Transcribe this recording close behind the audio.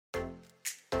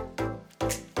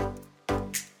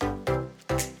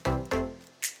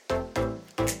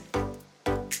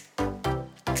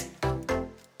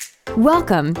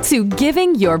Welcome to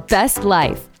Giving Your Best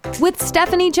Life with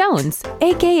Stephanie Jones,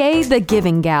 aka The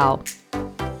Giving Gal.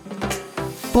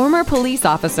 Former police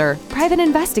officer, private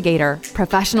investigator,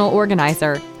 professional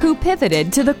organizer who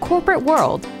pivoted to the corporate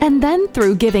world and then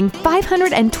through giving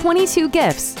 522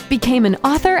 gifts became an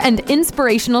author and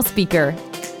inspirational speaker.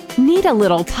 Need a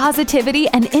little positivity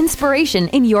and inspiration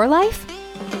in your life?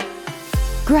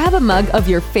 Grab a mug of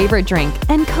your favorite drink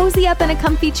and cozy up in a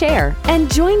comfy chair and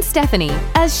join Stephanie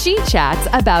as she chats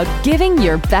about giving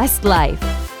your best life.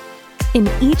 In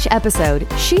each episode,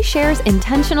 she shares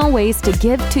intentional ways to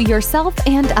give to yourself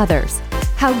and others,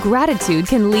 how gratitude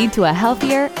can lead to a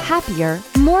healthier, happier,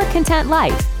 more content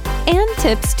life, and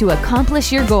tips to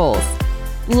accomplish your goals.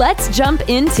 Let's jump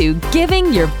into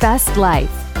Giving Your Best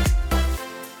Life.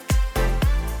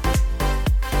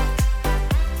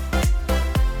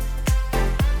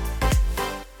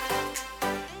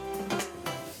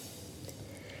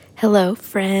 Hello,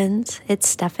 friends. It's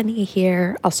Stephanie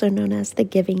here, also known as The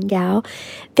Giving Gal.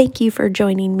 Thank you for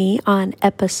joining me on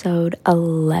episode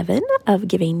 11 of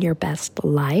Giving Your Best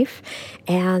Life.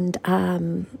 And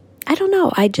I don't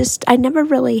know. I never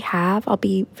really have. I'll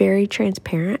be very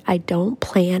transparent. I don't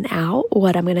plan out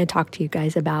what I'm going to talk to you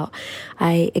guys about.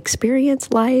 I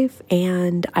experience life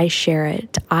and I share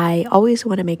it. I always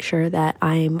want to make sure that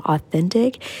I'm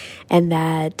authentic and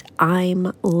that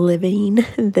I'm living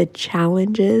the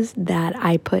challenges that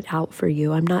I put out for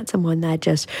you. I'm not someone that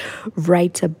just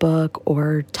writes a book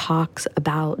or talks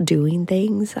about doing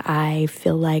things. I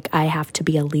feel like I have to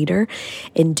be a leader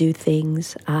and do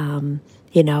things,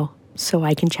 so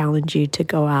I can challenge you to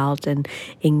go out and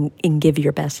give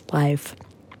your best life.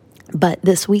 But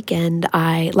this weekend,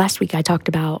 last week I talked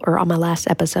about, or on my last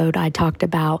episode, I talked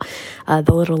about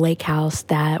the little lake house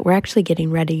that we're actually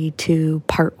getting ready to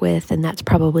part with, and that's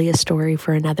probably a story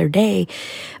for another day.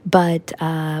 But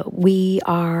we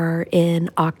are in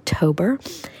October,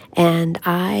 and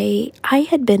I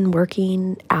had been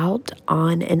working out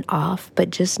on and off, but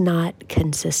just not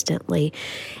consistently.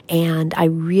 And I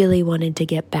really wanted to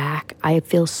get back. I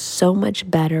feel so much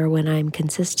better when I'm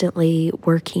consistently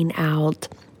working out.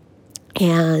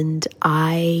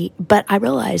 But I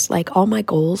realized like all my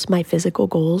goals, my physical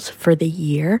goals for the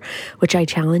year, which I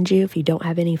challenge you, if you don't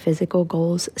have any physical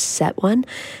goals, set one,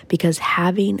 because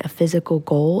having a physical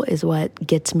goal is what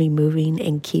gets me moving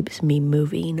and keeps me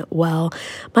moving. Well,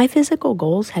 my physical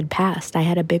goals had passed. I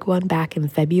had a big one back in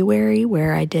February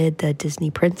where I did the Disney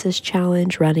Princess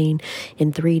Challenge, running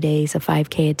in 3 days, a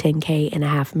 5K, a 10K, and a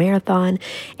half marathon.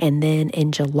 And then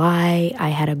in July, I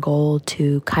had a goal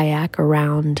to kayak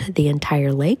around the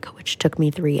entire lake, which took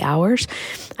me 3 hours.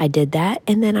 I did that,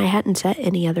 and then I hadn't set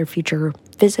any other future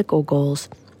physical goals.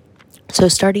 So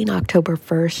starting October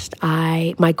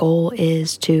 1st, my goal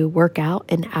is to work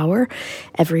out an hour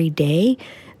every day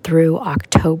through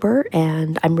October,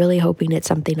 and I'm really hoping it's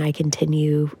something I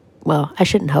continue. Well, I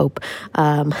shouldn't hope.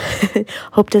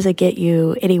 Hope doesn't get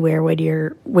you anywhere when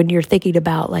you're thinking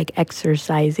about like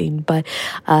exercising. But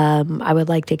I would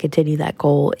like to continue that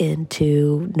goal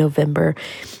into November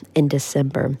and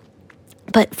December.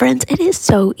 But friends, it is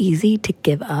so easy to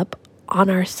give up on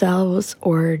ourselves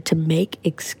or to make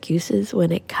excuses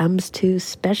when it comes to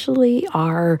especially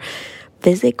our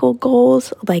physical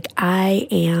goals. Like I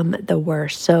am the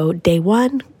worst. So day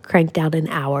one, cranked out an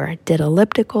hour, did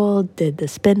elliptical, did the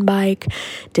spin bike,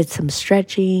 did some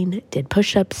stretching, did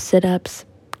push-ups, sit-ups,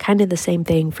 kind of the same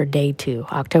thing for day 2,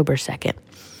 October 2nd.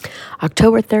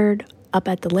 October 3rd, up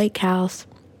at the lake house,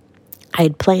 I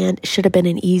had planned, should have been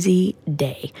an easy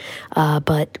day.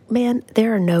 But man,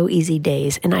 there are no easy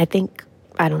days. And I think,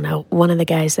 I don't know, one of the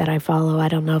guys that I follow, I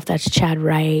don't know if that's Chad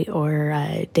Wright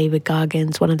or David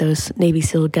Goggins, one of those Navy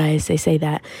SEAL guys, they say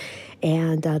that.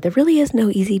 And there really is no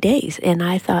easy days. And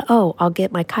I thought, I'll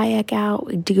get my kayak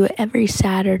out, do it every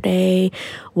Saturday.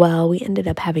 Well, we ended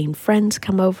up having friends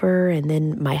come over, and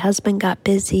then my husband got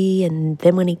busy. And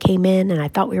then when he came in and I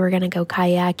thought we were going to go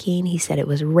kayaking, he said it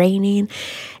was raining.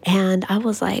 And I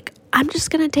was like, I'm just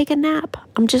going to take a nap.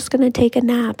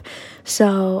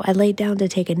 So I laid down to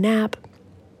take a nap.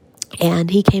 And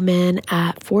he came in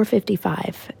at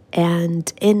 4:55. And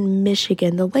in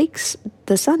Michigan,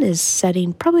 the sun is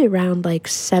setting probably around like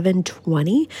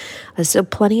 7:20. So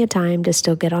plenty of time to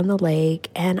still get on the lake.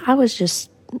 And I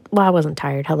wasn't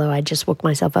tired. Hello, I just woke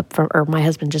myself up or my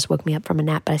husband just woke me up from a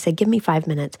nap. But I said, give me 5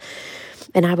 minutes.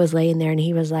 And I was laying there and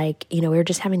he was like, we were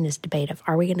just having this debate of,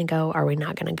 are we going to go? Are we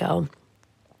not going to go?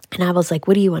 And I was like,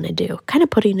 what do you want to do? Kind of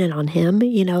putting it on him,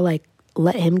 like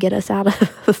let him get us out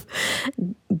of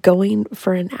going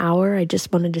for an hour. I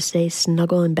just wanted to stay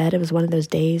snuggle in bed. It was one of those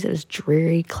days. It was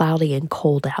dreary, cloudy, and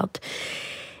cold out.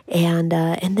 And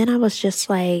then I was just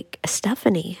like,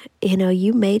 Stephanie,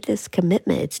 you made this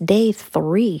commitment. It's day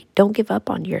 3. Don't give up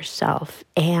on yourself.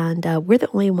 And we're the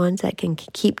only ones that can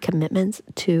keep commitments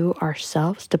to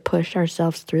ourselves, to push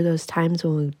ourselves through those times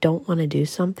when we don't want to do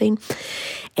something.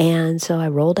 And so I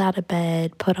rolled out of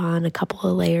bed, put on a couple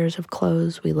of layers of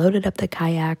clothes. We loaded up the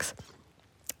kayaks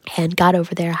and got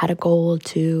over there. Had a goal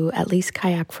to at least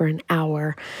kayak for an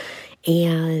hour.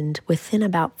 And within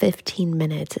about 15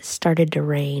 minutes, it started to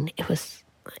rain. It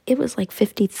was like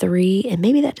 53, and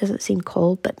maybe that doesn't seem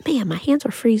cold, but man, my hands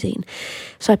were freezing.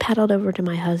 So I paddled over to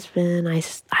my husband. I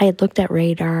had looked at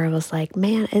radar. I was like,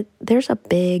 man, there's a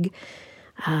big,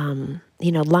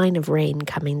 line of rain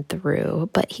coming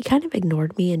through. But he kind of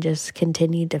ignored me and just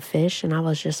continued to fish. And I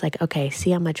was just like, okay,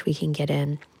 see how much we can get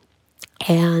in.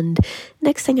 And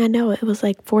next thing I know, it was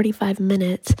like 45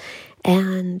 minutes.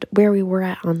 And where we were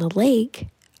at on the lake,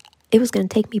 it was going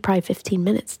to take me probably 15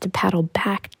 minutes to paddle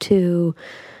back to,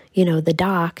 the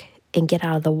dock and get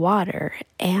out of the water.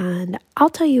 And I'll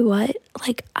tell you what,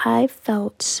 like, I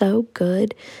felt so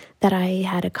good that I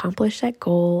had accomplished that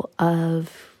goal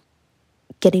of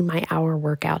getting my hour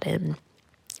workout in.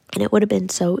 And it would have been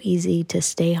so easy to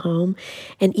stay home.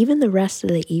 And even the rest of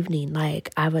the evening, like,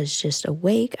 I was just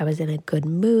awake. I was in a good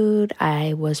mood.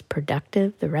 I was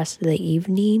productive the rest of the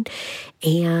evening.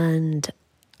 And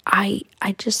I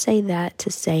just say that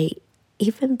to say,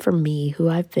 even for me, who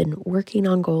I've been working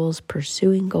on goals,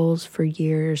 pursuing goals for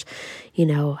years,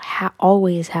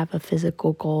 always have a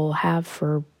physical goal, have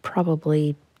for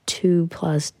probably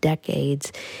 2+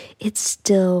 decades, it's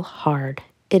still hard.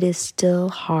 It is still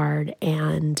hard,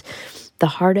 and the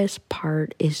hardest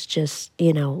part is just,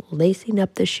 lacing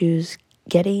up the shoes,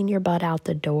 getting your butt out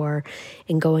the door,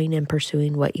 and going and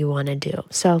pursuing what you want to do.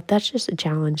 So that's just a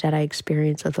challenge that I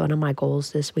experienced with one of my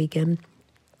goals this weekend.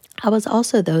 I was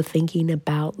also, though, thinking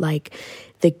about like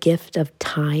the gift of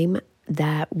time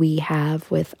that we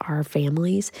have with our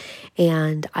families.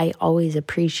 And I always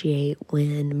appreciate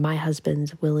when my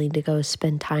husband's willing to go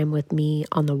spend time with me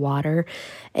on the water.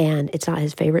 And it's not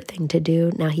his favorite thing to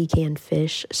do. Now he can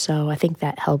fish, so I think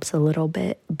that helps a little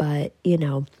bit. But,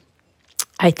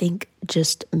 I think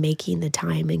just making the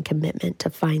time and commitment to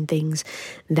find things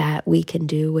that we can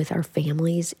do with our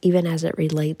families, even as it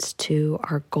relates to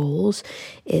our goals,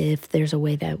 if there's a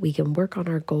way that we can work on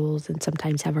our goals and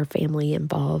sometimes have our family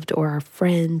involved or our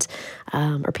friends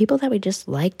or people that we just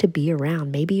like to be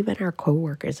around, maybe even our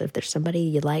coworkers, if there's somebody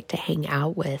you like to hang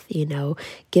out with,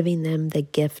 giving them the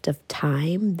gift of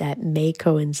time that may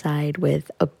coincide with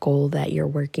a goal that you're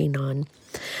working on.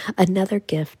 Another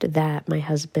gift that my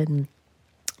husband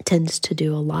tends to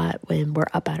do a lot when we're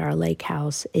up at our lake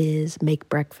house is make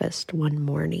breakfast one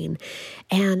morning.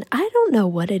 And I don't know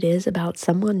what it is about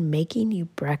someone making you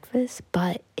breakfast,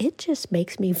 but it just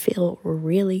makes me feel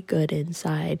really good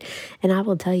inside. And I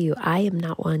will tell you, I am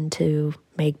not one to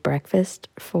make breakfast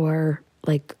for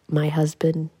like my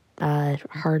husband,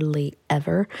 hardly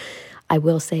ever. I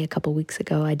will say a couple weeks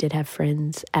ago, I did have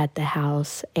friends at the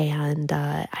house and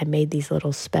I made these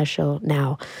little special,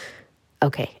 now,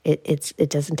 okay, it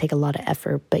doesn't take a lot of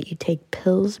effort, but you take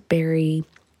Pillsbury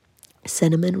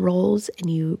cinnamon rolls and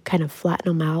you kind of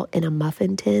flatten them out in a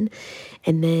muffin tin.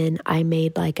 And then I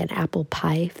made like an apple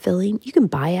pie filling. You can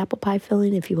buy apple pie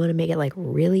filling if you want to make it like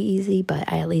really easy, but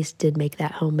I at least did make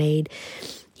that homemade.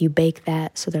 You bake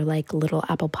that so they're like little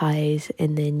apple pies,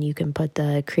 and then you can put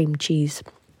the cream cheese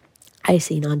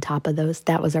icing on top of those.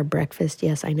 That was our breakfast.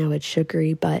 Yes, I know it's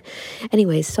sugary, but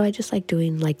anyways, so I just like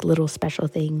doing like little special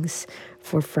things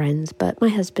for friends. But my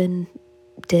husband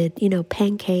did,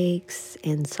 pancakes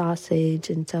and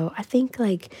sausage. And so I think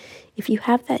like if you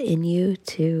have that in you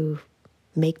to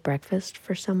make breakfast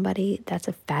for somebody, that's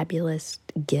a fabulous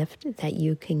gift that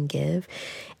you can give.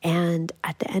 And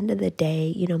at the end of the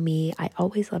day, me, I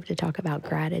always love to talk about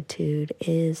gratitude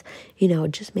is,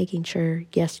 just making sure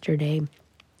yesterday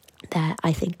that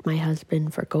I thanked my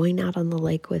husband for going out on the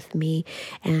lake with me,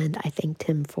 and I thanked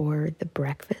him for the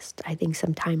breakfast. I think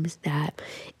sometimes that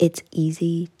it's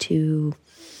easy to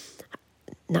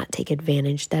not take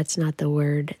advantage. That's not the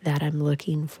word that I'm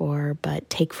looking for, but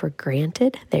take for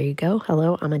granted. There you go.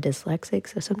 Hello, I'm a dyslexic,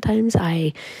 so sometimes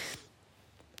I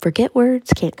forget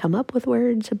words, can't come up with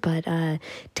words, but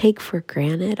take for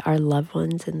granted our loved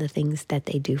ones and the things that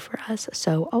they do for us.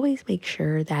 So always make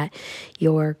sure that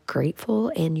you're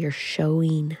grateful and you're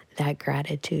showing that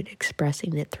gratitude,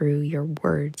 expressing it through your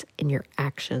words and your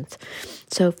actions.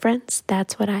 So friends,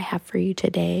 that's what I have for you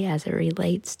today as it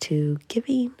relates to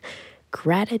giving,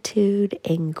 gratitude,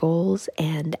 and goals.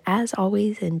 And as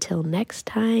always, until next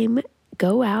time,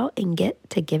 go out and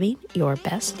get to giving your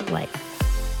best life.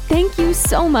 Thank thank you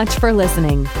so much for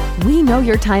listening. We know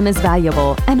your time is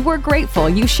valuable, and we're grateful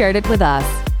you shared it with us.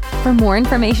 For more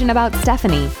information about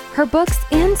Stephanie, her books,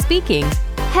 and speaking,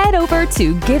 head over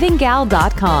to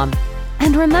givinggal.com.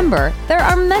 And remember, there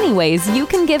are many ways you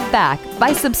can give back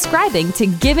by subscribing to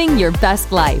Giving Your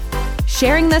Best Life,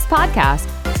 sharing this podcast,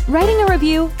 writing a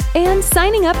review, and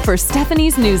signing up for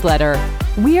Stephanie's newsletter.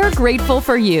 We are grateful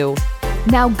for you.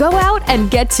 Now go out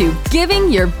and get to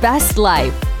Giving Your Best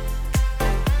Life.